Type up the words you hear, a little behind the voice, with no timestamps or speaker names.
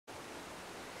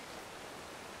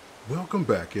Welcome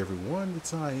back, everyone.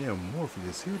 It's I am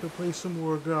Morpheus here to play some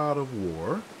more God of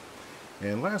War.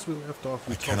 And last we left off,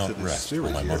 we I talked to cannot this rest spirit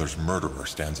while my here. mother's murderer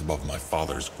stands above my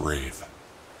father's grave.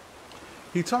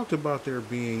 He talked about there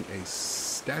being a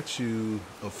statue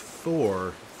of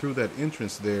Thor through that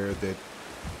entrance there that,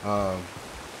 that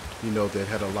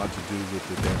had a lot to do with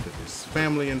the death of his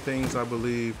family and things, I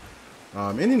believe.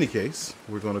 In any case,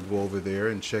 we're going to go over there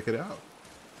and check it out.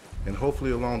 And hopefully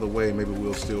along the way, maybe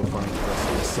we'll still find the rest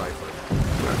of the cipher.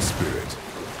 That spirit.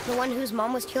 The one whose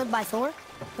mom was killed by Thor?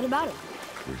 What about him?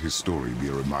 Let his story be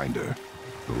a reminder.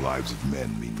 The lives of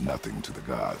men mean nothing to the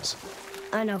gods.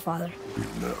 I know, Father. You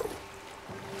know.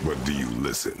 But do you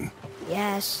listen?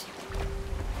 Yes.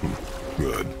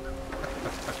 Good.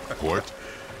 Port?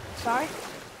 Sorry?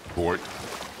 Port?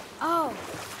 Oh,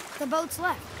 the boat's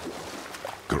left.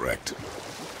 Correct.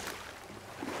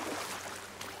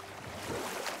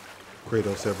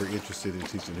 Kratos ever interested in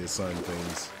teaching his son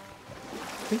things?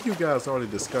 I think you guys already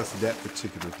discussed that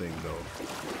particular thing, though.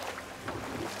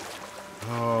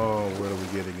 Oh, what are we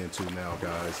getting into now,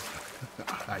 guys?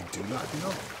 I do not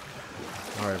know.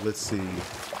 All right, let's see.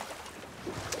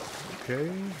 Okay.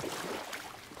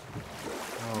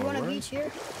 You want a beach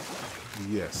here?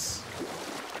 Yes.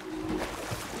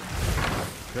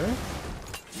 Okay.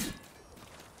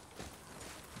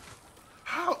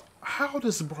 How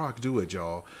does Brock do it,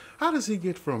 y'all? How does he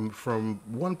get from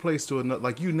one place to another?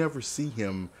 Like, you never see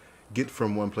him get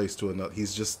from one place to another.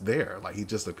 He's just there. Like, he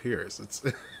just appears. It's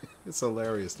it's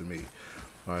hilarious to me.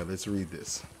 All right, let's read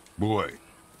this. Boy.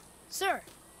 Sir.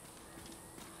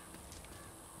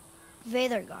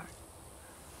 Veðurgar.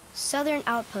 Southern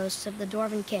outposts of the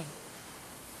Dwarven King.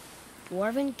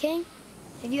 Dwarven King?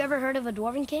 Have you ever heard of a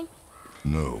Dwarven King?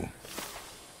 No.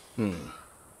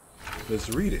 Let's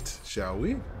read it, shall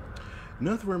we?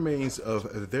 Nothing remains of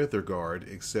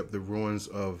Veðurgar except the ruins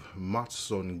of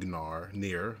Matsongnar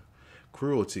near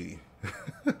Cruelty.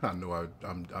 I know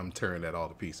I'm tearing that all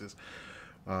to pieces.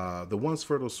 The once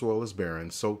fertile soil is barren,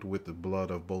 soaked with the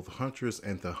blood of both hunters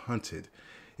and the hunted.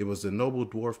 It was the noble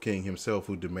dwarf king himself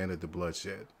who demanded the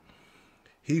bloodshed.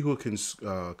 He who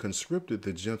conscripted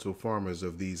the gentle farmers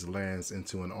of these lands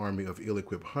into an army of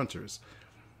ill-equipped hunters.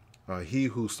 He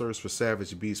who thirsts for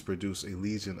savage beasts produced a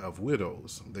legion of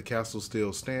widows. The castle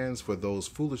still stands for those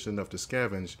foolish enough to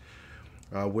scavenge,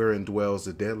 wherein dwells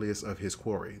the deadliest of his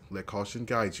quarry. Let caution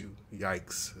guide you.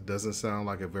 Yikes. Doesn't sound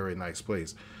like a very nice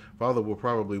place. Father will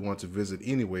probably want to visit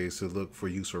anyways to look for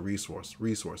useful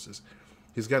resources.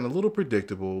 He's gotten a little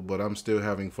predictable, but I'm still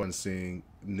having fun seeing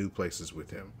new places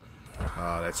with him.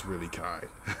 That's really kind.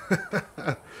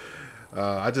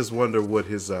 I just wonder what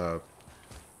his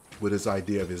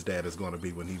idea of his dad is going to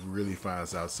be when he really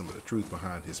finds out some of the truth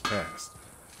behind his past.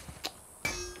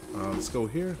 Let's go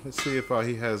here. Let's see if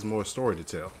he has more story to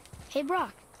tell. Hey,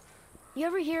 Brock. You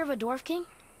ever hear of a Dwarf King?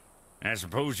 I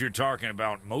suppose you're talking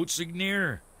about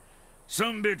Motsignir?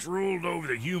 Some bitch ruled over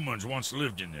the humans once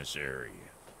lived in this area.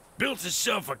 Built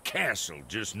itself a castle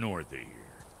just north of here.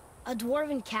 A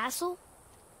Dwarven castle?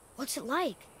 What's it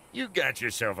like? You got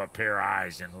yourself a pair of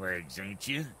eyes and legs, ain't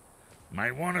you?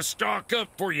 Might want to stock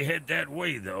up before you head that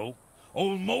way, though.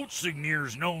 Old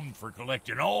Motsignir's known for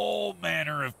collecting all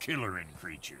manner of killerin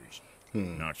creatures.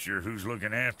 Not sure who's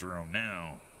looking after 'em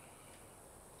now.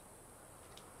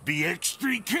 Be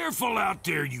extra careful out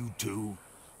there, you two.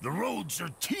 The roads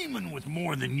are teeming with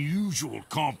more than usual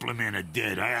complement of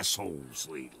dead assholes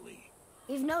lately.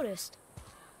 We've noticed.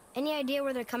 Any idea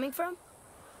where they're coming from?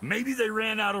 Maybe they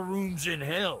ran out of rooms in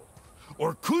hell.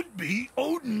 Or could be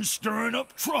Odin stirring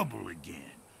up trouble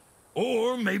again.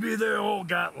 Or maybe they all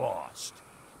got lost.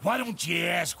 Why don't you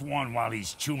ask one while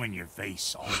he's chewing your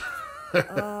face off?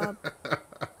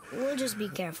 We'll just be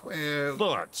careful. Man,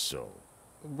 Thought so.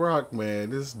 Brock, man,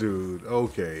 this dude.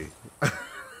 Okay.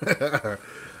 All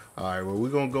right, well, we're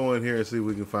going to go in here and see if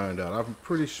we can find out. I'm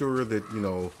pretty sure that,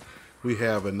 we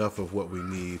have enough of what we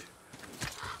need.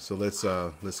 So let's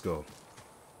go.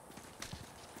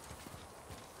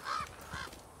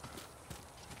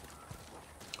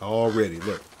 Already,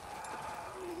 look.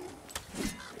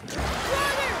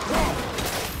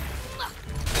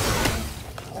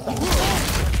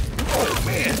 Oh,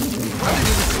 man. I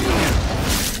didn't even see him.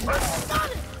 Got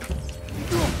it!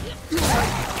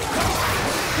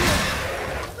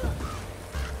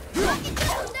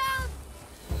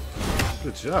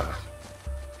 Good job.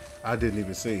 I didn't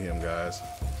even see him, guys.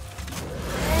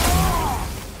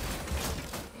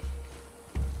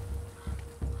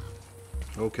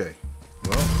 Okay.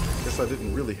 Well, guess I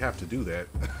didn't really have to do that.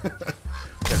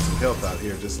 Got some health out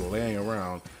here just laying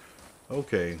around.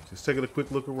 Okay, just taking a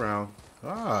quick look around.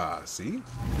 Ah, see?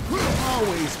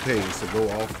 Always pays to go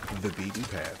off the beaten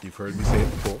path. You've heard me say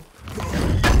it before.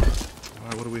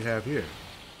 Alright, what do we have here?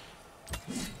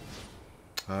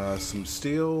 Some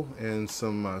steel and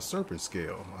some serpent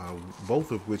scale,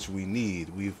 both of which we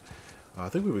need. I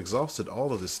think we've exhausted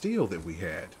all of the steel that we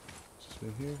had. It's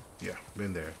been here? Yeah,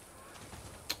 been there.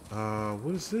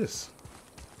 What is this?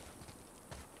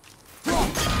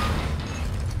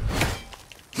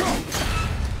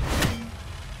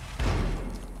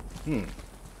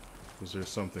 Was there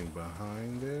something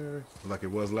behind there? Like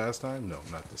it was last time? No,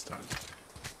 not this time.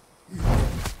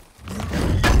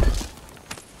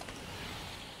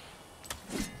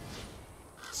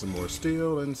 Some more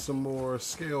steel and some more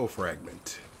scale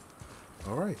fragment.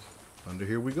 Alright, under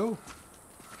here we go.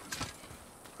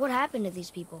 What happened to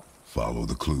these people? Follow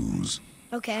the clues.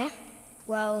 Okay.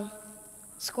 Well,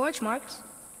 scorch marks.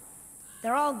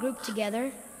 They're all grouped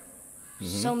together.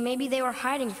 So maybe they were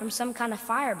hiding from some kind of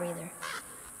fire breather.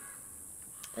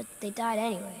 But they died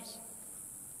anyways.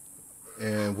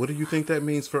 And what do you think that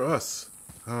means for us?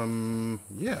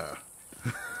 Yeah.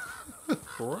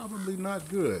 Probably not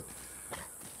good.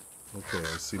 Okay,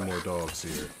 I see more dogs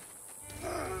here.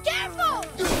 Careful!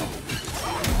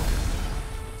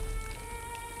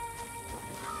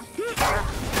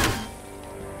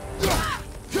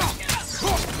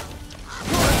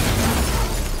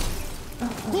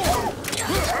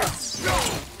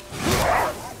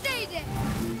 Stay there!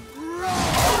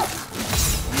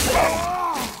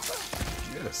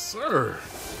 Yes, sir.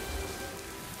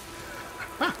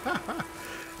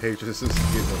 Atreus is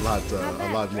getting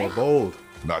a lot more bold.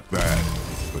 Not bad,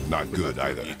 but not good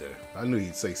either. I knew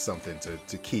he'd say something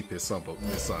to keep his son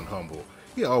humble.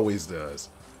 He always does.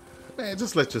 Man,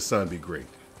 just let your son be great.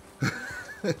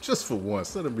 Just for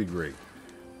once, let him be great.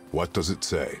 What does it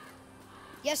say?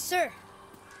 Yes, sir.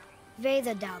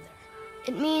 Veda Dowther.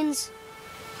 It means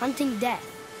hunting death.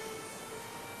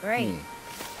 Great.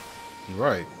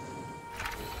 Right.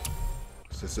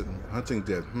 So, hunting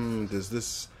death. Does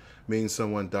this mean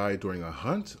someone died during a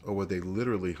hunt, or were they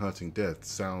literally hunting death?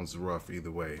 Sounds rough either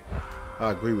way.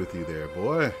 I agree with you there,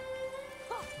 boy.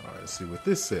 All right, let's see what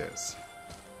this says.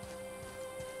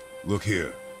 Look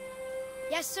here.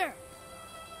 Yes, sir.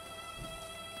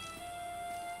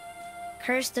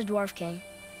 Curse the Dwarf King,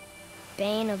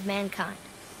 bane of mankind.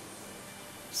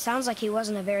 Sounds like he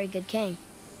wasn't a very good king.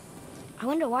 I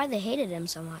wonder why they hated him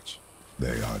so much.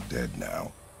 They are dead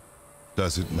now.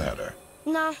 Does it matter?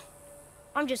 No,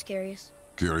 I'm just curious.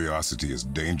 Curiosity is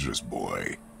dangerous,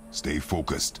 boy. Stay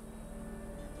focused.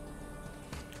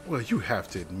 Well, you have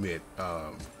to admit,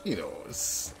 you know,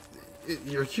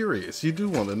 you're curious. You do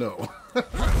want to know.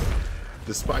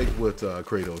 Despite what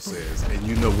Kratos says, and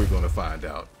you know we're going to find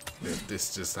out that this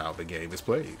is just how the game is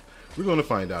played. We're going to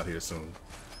find out here soon.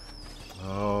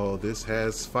 Oh, this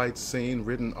has fight scene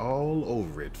written all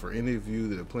over it. For any of you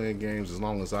that are playing games as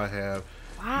long as I have,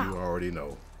 Wow. you already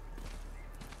know.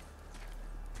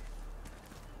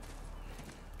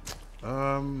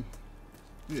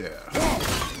 Yeah.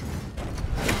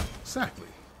 Exactly.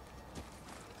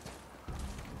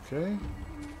 Okay.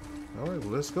 All right, well,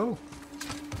 let's go.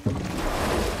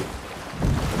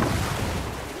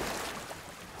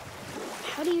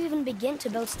 How do you even begin to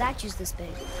build statues this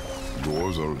big?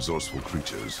 Dwarves are resourceful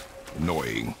creatures.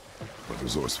 Annoying, but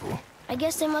resourceful. I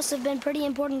guess they must have been pretty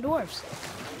important dwarves.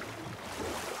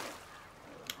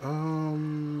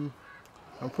 I'm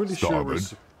pretty sure we're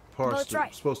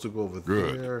Starboard. supposed to go over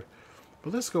Good. there.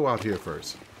 But let's go out here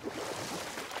first.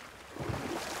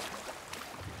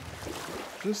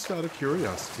 Just out of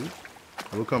curiosity.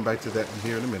 We'll come back to that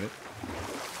here in a minute.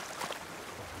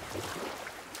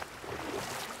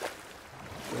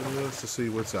 Just to see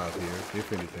what's out here,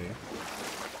 if anything.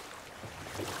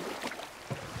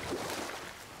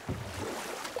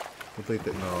 I think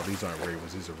that, no, these aren't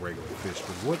ravens, these are regular fish.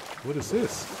 But what is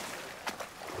this?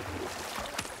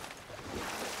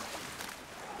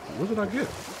 What did I get?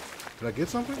 Did I get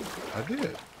something? I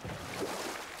did.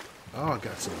 Oh, I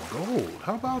got some gold.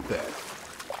 How about that?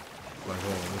 Like,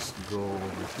 hold on, let's go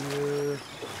over here.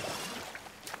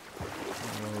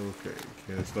 Okay,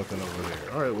 there's nothing over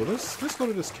there. All right, well, let's go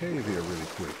to this cave here really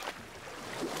quick.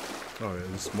 Oh, yeah,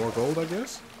 there's more gold, I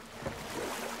guess?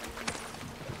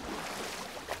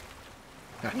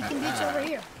 We can reach over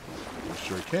here. We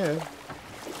sure can.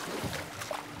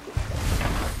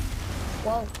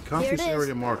 Whoa, here Compass it is.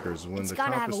 area markers. When It's the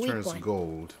gotta have compass a weak turns point.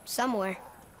 gold, Somewhere.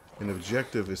 an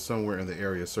objective is somewhere in the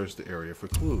area. Search the area for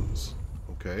clues.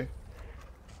 Okay.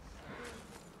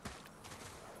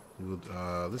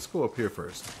 Let's go up here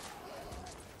first.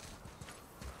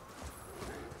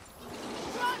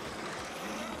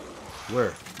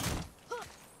 Where?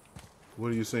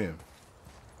 What are you seeing?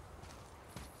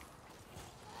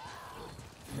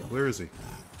 Where is he?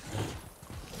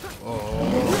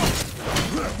 Oh.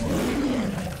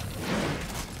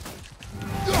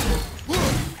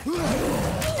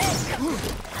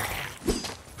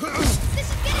 This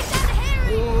is getting kind of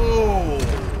hairy. Oh.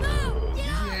 No, get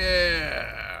up.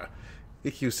 Yeah.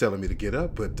 He keeps telling me to get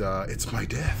up, but it's my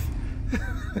death.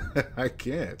 I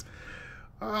can't.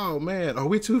 Oh man, are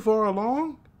we too far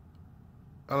along?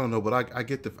 I don't know, but I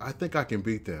get the. I think I can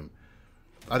beat them.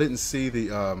 I didn't see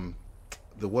the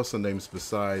what's the names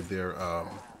beside their.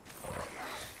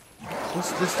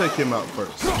 Let's take him out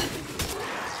first.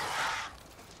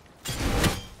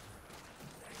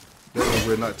 That way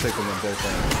we're not taking them both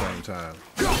on at the same time.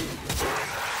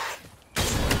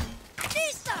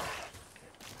 Lisa!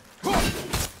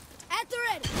 At the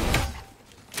ready.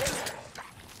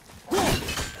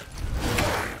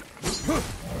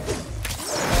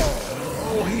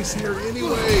 Oh, he's here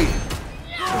anyway.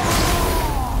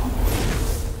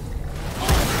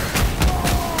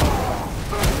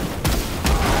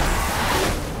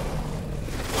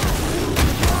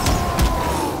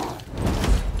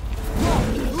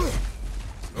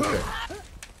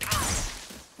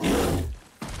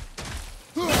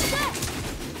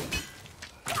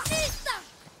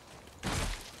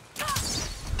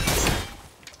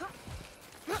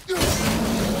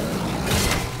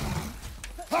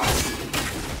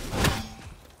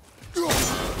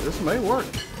 This may work.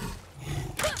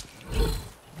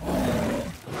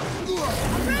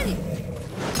 I'm ready.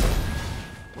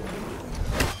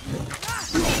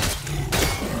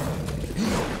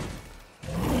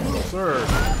 Sir.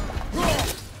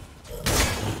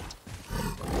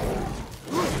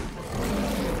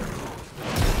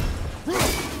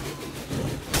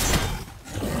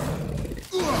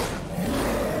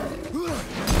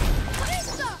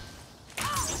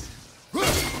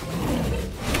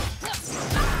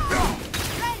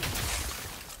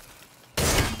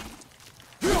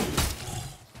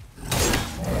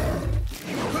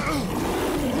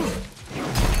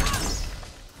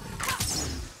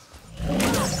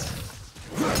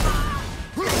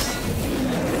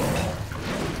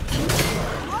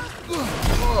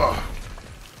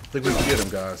 I think we can get him,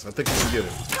 guys. I think we can get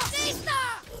him.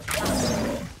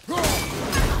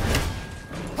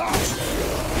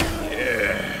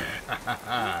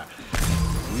 Yeah.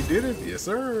 We did it. Yes,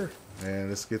 sir. And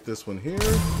let's get this one here.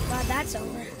 Glad that's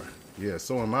over. Yeah,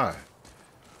 so am I.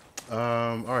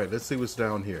 All right, let's see what's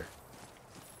down here.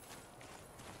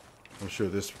 I'm sure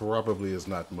this probably is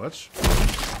not much.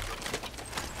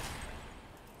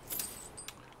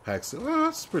 Hack silver. Well,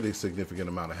 that's a pretty significant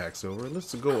amount of hack silver.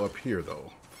 Let's go up here,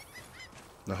 though.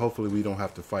 Now, hopefully we don't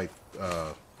have to fight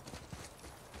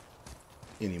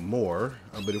anymore.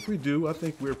 But if we do, I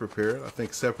think we're prepared. I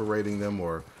think separating them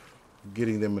or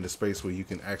getting them in a space where you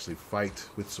can actually fight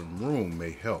with some room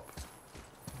may help.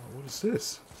 What is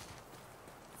this?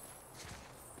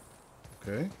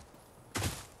 Okay.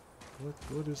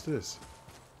 What is this?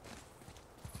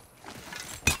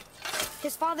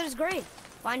 His father's grave.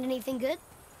 Find anything good?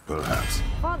 Perhaps.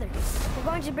 Father, we're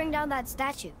going to bring down that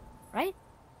statue, right?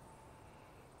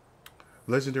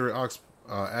 Legendary axe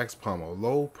pommel.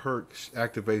 Low perk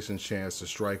activation chance to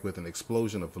strike with an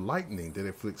explosion of lightning that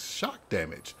inflicts shock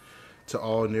damage to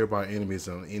all nearby enemies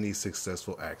on any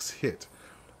successful axe hit.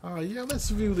 Yeah, let's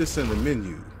view this in the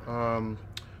menu.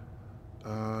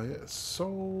 Yeah,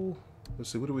 so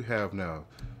let's see, what do we have now?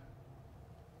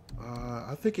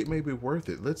 I think it may be worth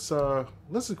it. Let's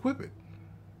equip it.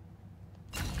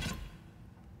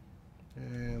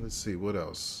 And let's see what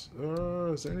else.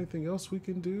 Is there anything else we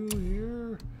can do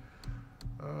here?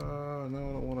 No, I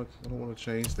don't want to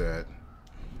change that.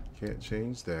 Can't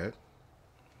change that.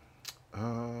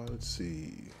 Let's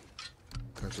see.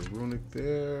 Got the runic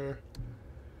there,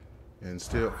 and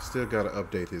still got to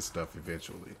update his stuff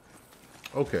eventually.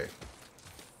 Okay.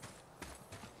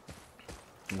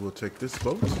 We'll take this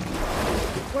boat.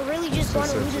 We're really just going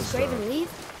to loot his grave and leave?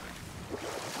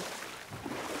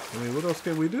 I mean, what else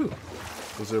can we do?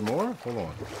 Was there more? Hold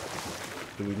on.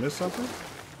 Did we miss something?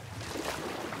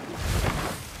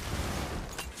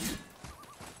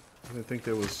 I didn't think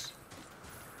there was.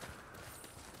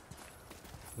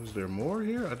 Was there more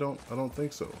here? I don't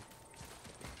think so.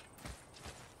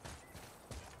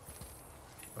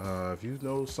 If you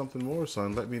know something more,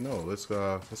 son, let me know. Let's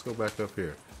go back up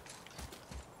here.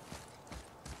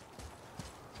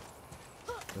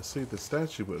 Let's see the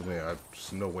statue, but man,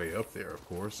 there's no way up there, of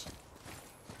course.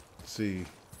 Let's see.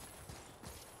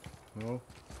 No.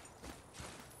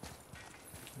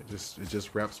 It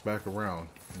just wraps back around,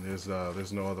 and there's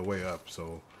no other way up.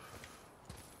 So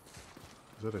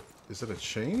is that a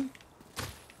chain?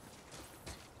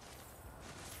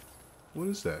 What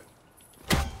is that?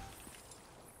 There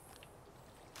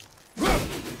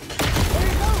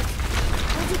he goes.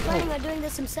 How's he planning on doing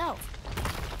this himself?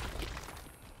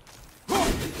 He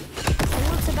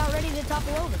looks about ready to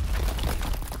topple over.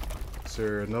 Is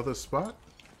there another spot?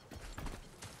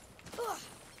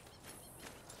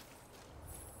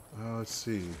 Let's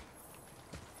see.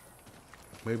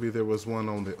 Maybe there was one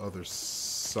on the other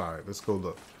side. Let's go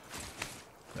look.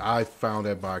 I found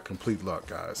that by complete luck,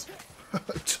 guys.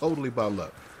 Totally by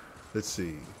luck. Let's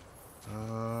see.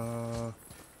 I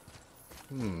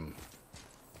don't...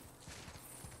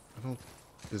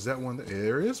 Is that one?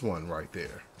 There is one right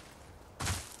there.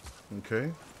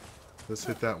 Okay. Let's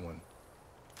hit that one.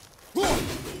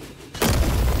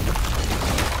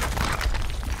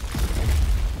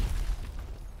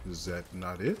 Is that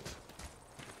not it?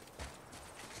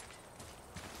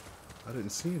 I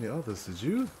didn't see any others, did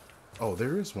you? Oh,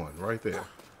 there is one right there.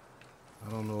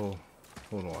 I don't know.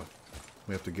 Hold on.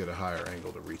 We have to get a higher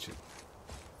angle to reach it.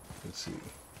 Let's see.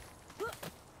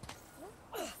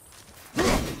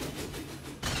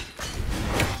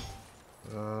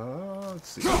 Let's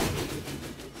see.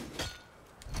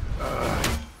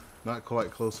 Not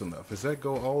quite close enough. Does that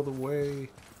go all the way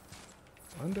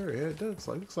under? Yeah, it does.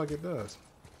 Looks like it does.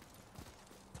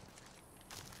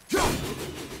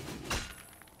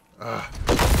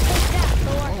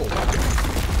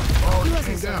 Oh, it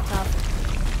came down.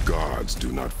 Gods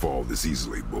do not fall this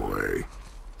easily, boy.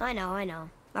 I know.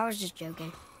 I was just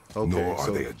joking. Okay, Nor are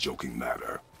they a joking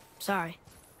matter. Sorry.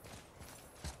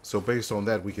 So based on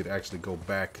that, we could actually go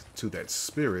back to that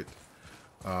spirit,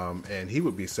 and he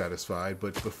would be satisfied.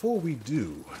 But before we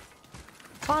do,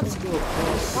 Father,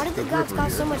 why did the gods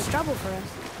cause so much trouble for us?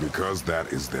 Because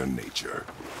that is their nature.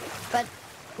 But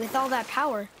with all that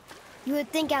power, you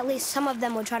would think at least some of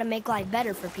them would try to make life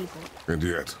better for people. And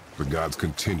yet, the gods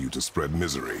continue to spread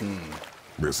misery.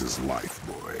 This is life,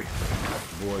 boy.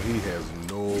 Boy, he has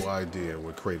no idea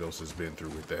what Kratos has been through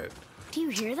with that. Do you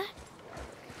hear that?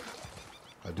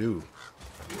 I do.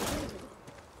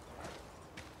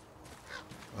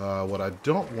 What I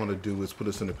don't want to do is put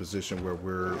us in a position where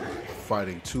we're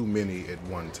fighting too many at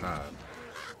one time.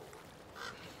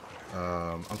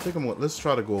 I'm thinking, let's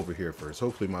try to go over here first.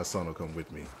 Hopefully my son will come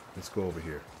with me. Let's go over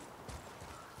here.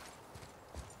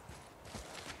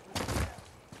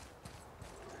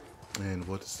 And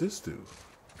what does this do?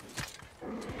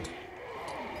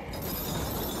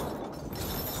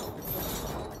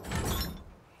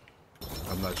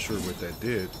 I'm not sure what that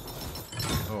did.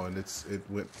 Oh, and it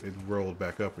rolled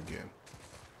back up again.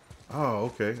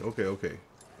 Oh, okay.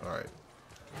 All right.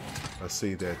 I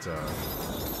see that.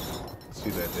 See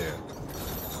that there.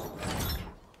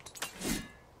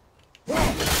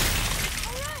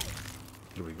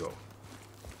 Here we go.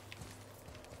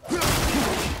 I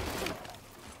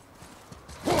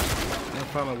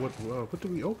found out what do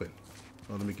we open?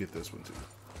 Oh, let me get this one too.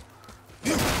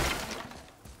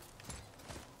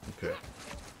 Okay.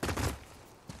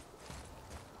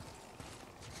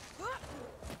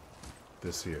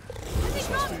 This here. This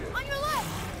must be it. On your left.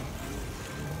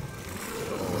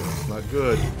 Oh, it's not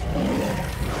good.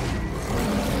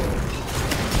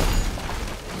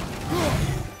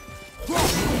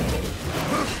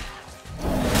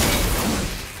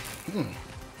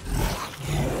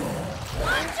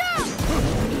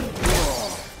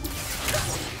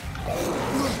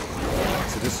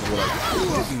 So this is what I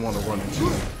didn't want to run into,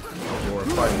 or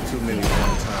fighting too many at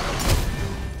one time.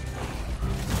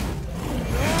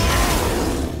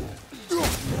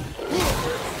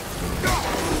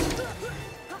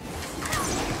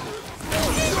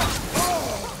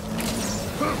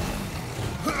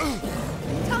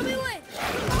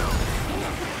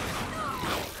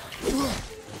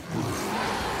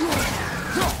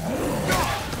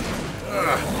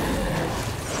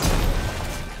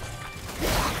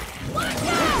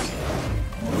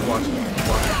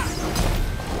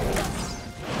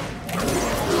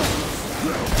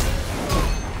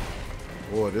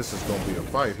 Boy, this is gonna be a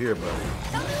fight here, buddy.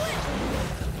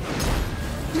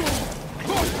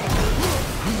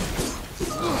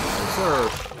 Yes, sir.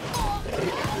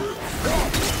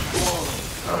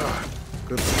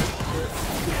 Good.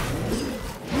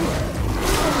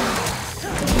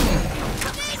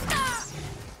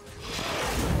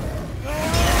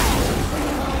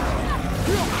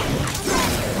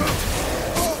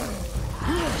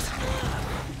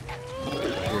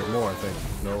 Here, more, I think.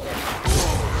 No.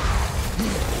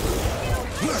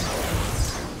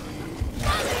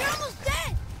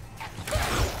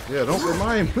 Yeah, don't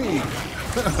remind me.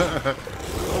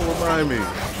 Don't remind me.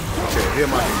 Okay,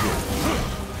 him I can get.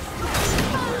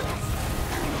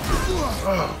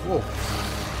 Whoa.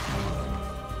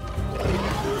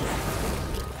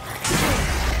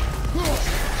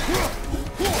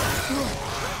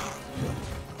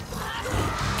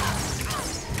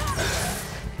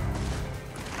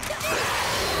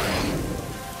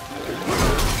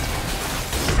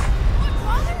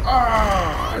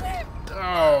 Ah!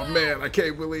 Oh man, I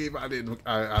can't believe I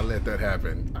let that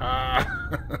happen.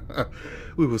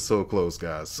 We were so close,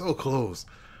 guys. So close.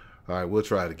 Alright, we'll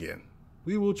try it again.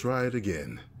 We will try it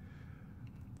again.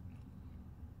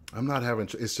 I'm not having...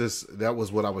 It's just... That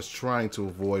was what I was trying to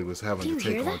avoid, was having to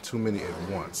take on too many at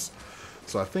once.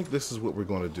 So I think this is what we're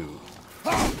going to do.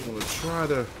 I'm going to try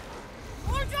to...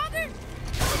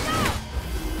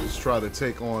 Just try to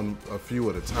take on a few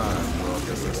at a time. Well, I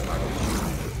guess that's not going to be...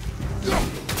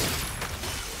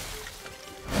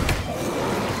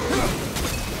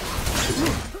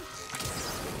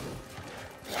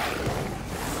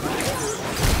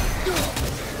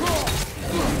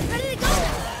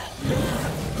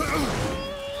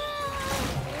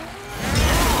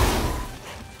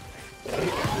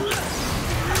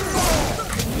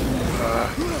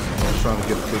 Trying to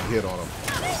get a big hit on him.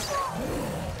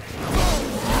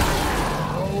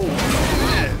 Oh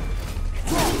man!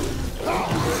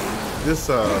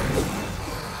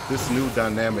 This new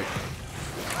dynamic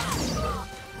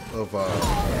of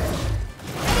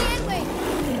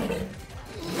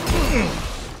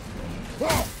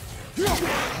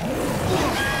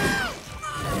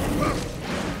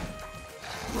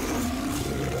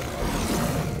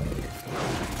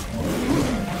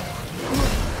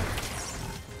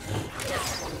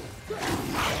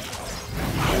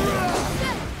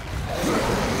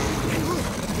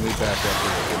back up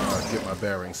here, get my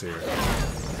bearings here.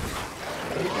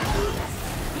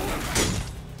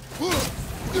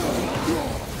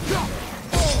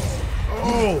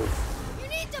 Oh! You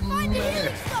need to find the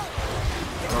healing stone.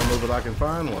 I don't know that I can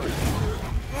find one.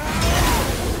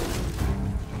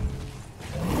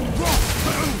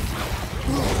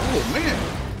 Oh man!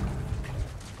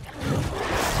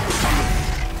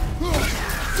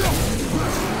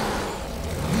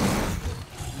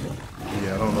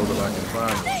 Yeah, I don't know that I can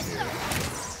find one here.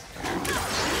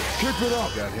 Keep it up.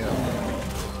 Got him.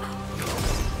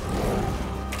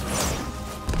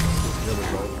 There we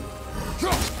go.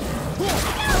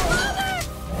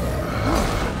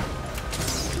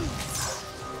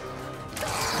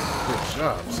 Good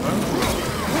job, son.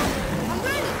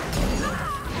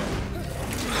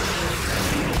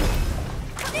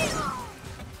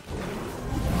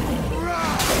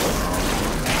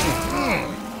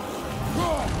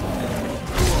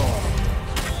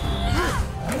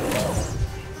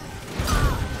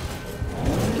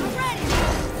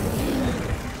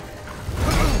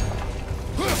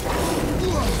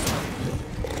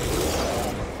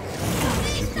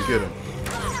 Get him.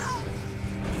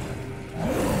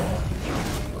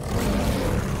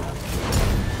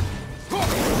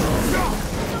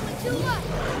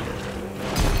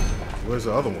 Where's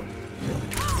the other one?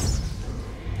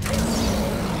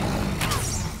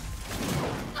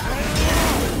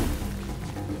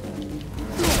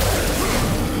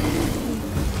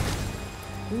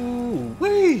 Ooh,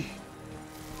 wee!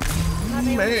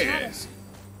 Man!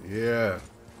 Yeah,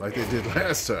 like they did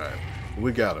last time.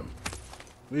 We got him.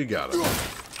 We got him.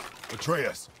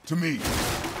 Atreus, to me.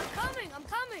 I'm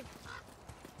coming.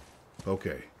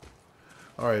 Okay.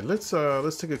 All right, let's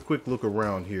take a quick look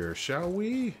around here, shall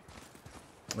we?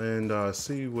 And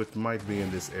see what might be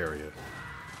in this area.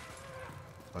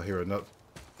 I hear another.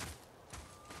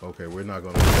 Okay, we're not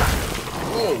gonna.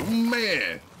 Oh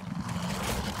man!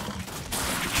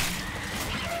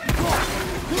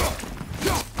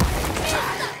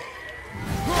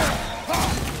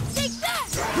 Take that!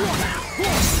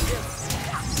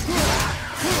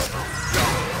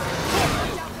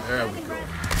 There we go.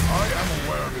 I am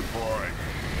aware of it, boy.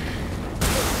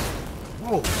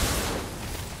 Whoa!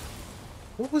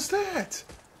 What was that?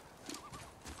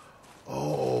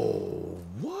 Oh,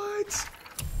 what?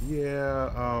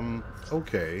 Yeah,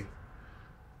 okay.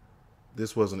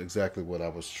 This wasn't exactly what I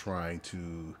was trying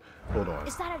to... Hold on.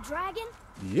 Is that a dragon?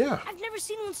 Yeah. I've never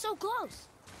seen one so close.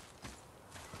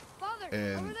 Father,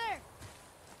 And- over there.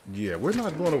 Yeah, we're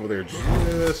not going over there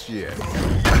just yet.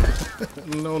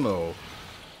 No, no.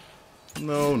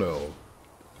 No, no.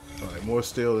 Alright, more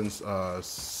steel and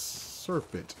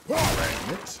serpent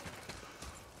fragments.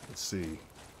 Let's see.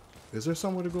 Is there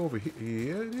somewhere to go over here?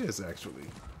 Yeah, it is actually.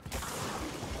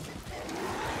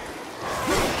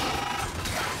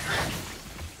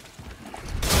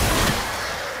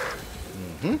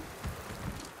 Mm-hmm.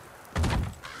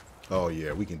 Oh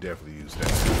yeah, we can definitely use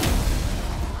that.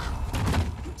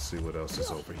 Let's see what else is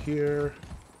over here.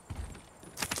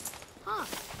 Huh.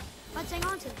 Let's hang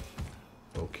on to it.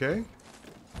 Okay.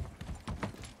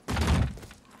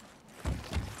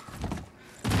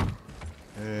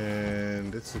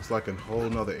 And this looks like a whole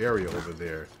nother area over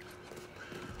there.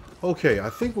 Okay, I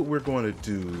think what we're going to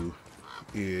do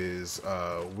is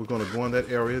we're going to go in that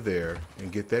area there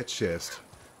and get that chest.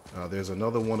 There's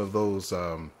another one of those,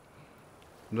 I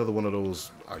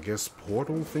guess,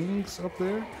 portal things up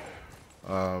there.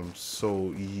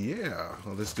 So yeah,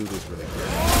 well, let's do this really quick.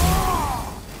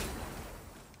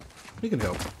 We can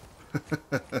help.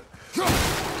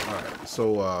 Alright,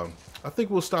 so I think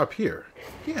we'll stop here.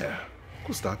 Yeah,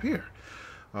 we'll stop here.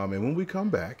 And when we come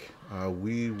back,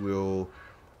 we will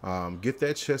get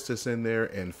that chest that's in there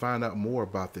and find out more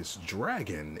about this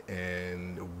dragon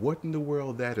and what in the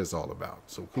world that is all about.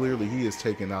 So clearly he is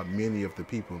taking out many of the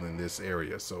people in this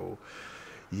area. So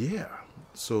yeah,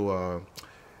 so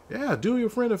yeah, do your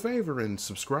friend a favor and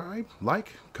subscribe,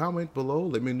 like, comment below.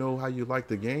 Let me know how you like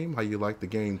the game, how you like the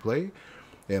gameplay.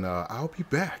 And I'll be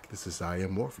back. This is I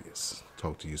Am Morpheus.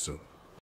 Talk to you soon.